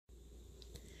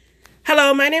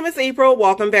Hello, my name is April.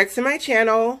 Welcome back to my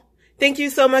channel. Thank you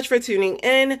so much for tuning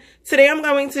in. Today I'm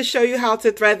going to show you how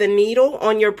to thread the needle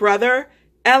on your Brother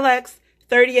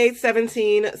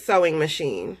LX3817 sewing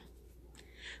machine.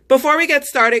 Before we get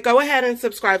started, go ahead and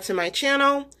subscribe to my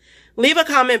channel. Leave a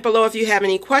comment below if you have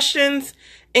any questions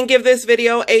and give this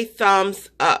video a thumbs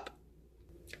up.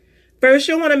 First,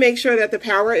 you'll want to make sure that the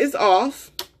power is off.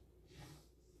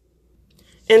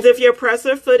 And if your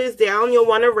presser foot is down, you'll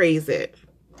want to raise it.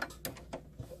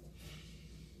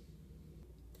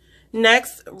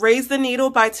 Next, raise the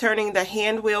needle by turning the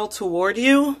hand wheel toward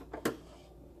you.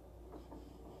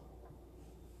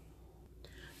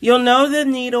 You'll know the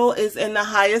needle is in the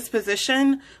highest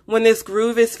position when this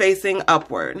groove is facing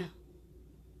upward.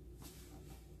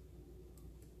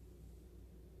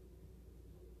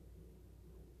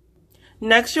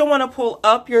 Next, you'll want to pull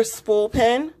up your spool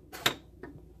pin,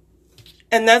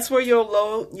 and that's where you'll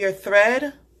load your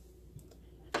thread.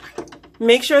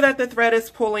 Make sure that the thread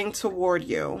is pulling toward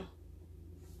you.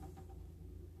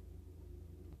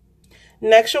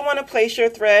 Next, you'll want to place your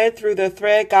thread through the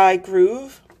thread guide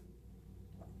groove.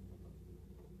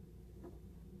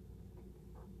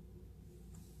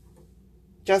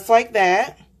 Just like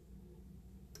that.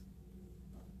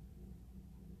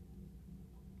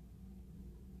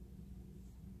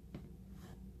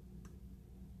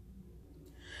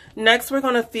 Next, we're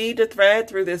going to feed the thread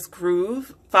through this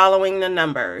groove, following the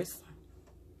numbers.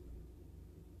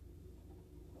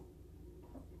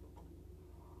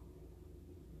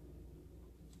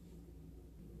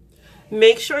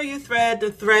 Make sure you thread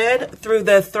the thread through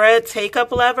the thread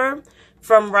take-up lever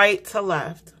from right to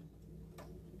left.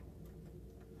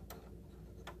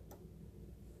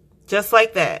 Just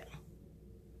like that.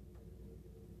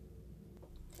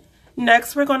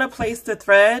 Next, we're going to place the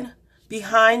thread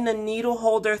behind the needle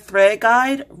holder thread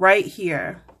guide right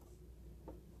here.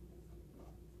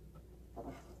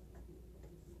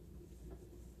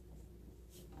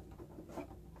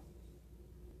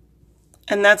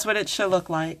 And that's what it should look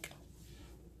like.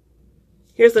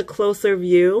 Here's a closer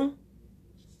view.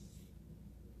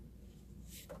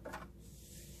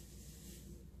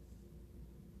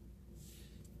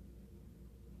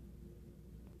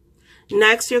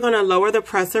 Next, you're going to lower the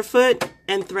presser foot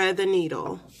and thread the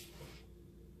needle.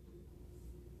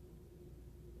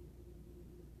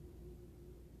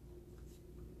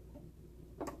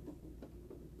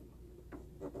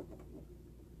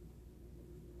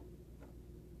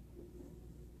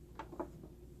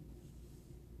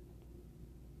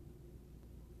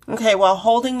 Okay, while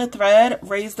holding the thread,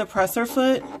 raise the presser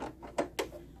foot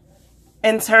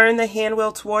and turn the hand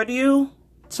wheel toward you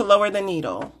to lower the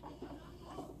needle.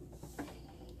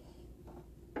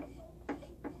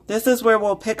 This is where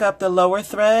we'll pick up the lower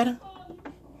thread.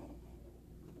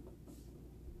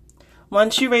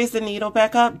 Once you raise the needle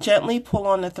back up, gently pull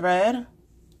on the thread.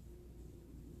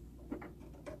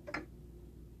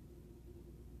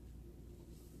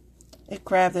 It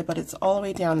grabbed it, but it's all the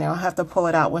way down now. I'll have to pull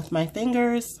it out with my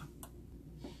fingers.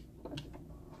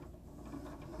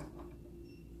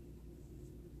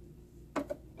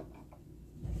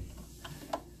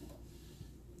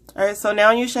 All right, so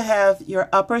now you should have your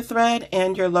upper thread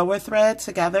and your lower thread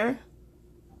together.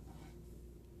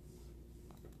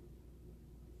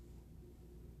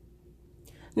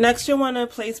 Next, you'll want to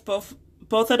place both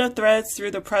of the threads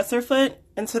through the presser foot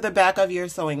into the back of your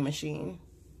sewing machine.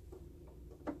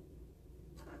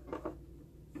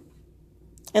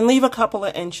 And leave a couple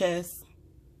of inches.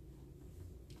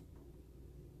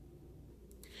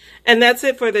 And that's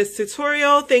it for this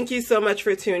tutorial. Thank you so much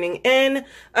for tuning in.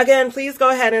 Again, please go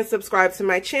ahead and subscribe to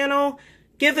my channel.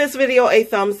 Give this video a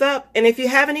thumbs up. And if you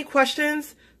have any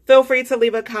questions, feel free to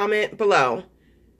leave a comment below.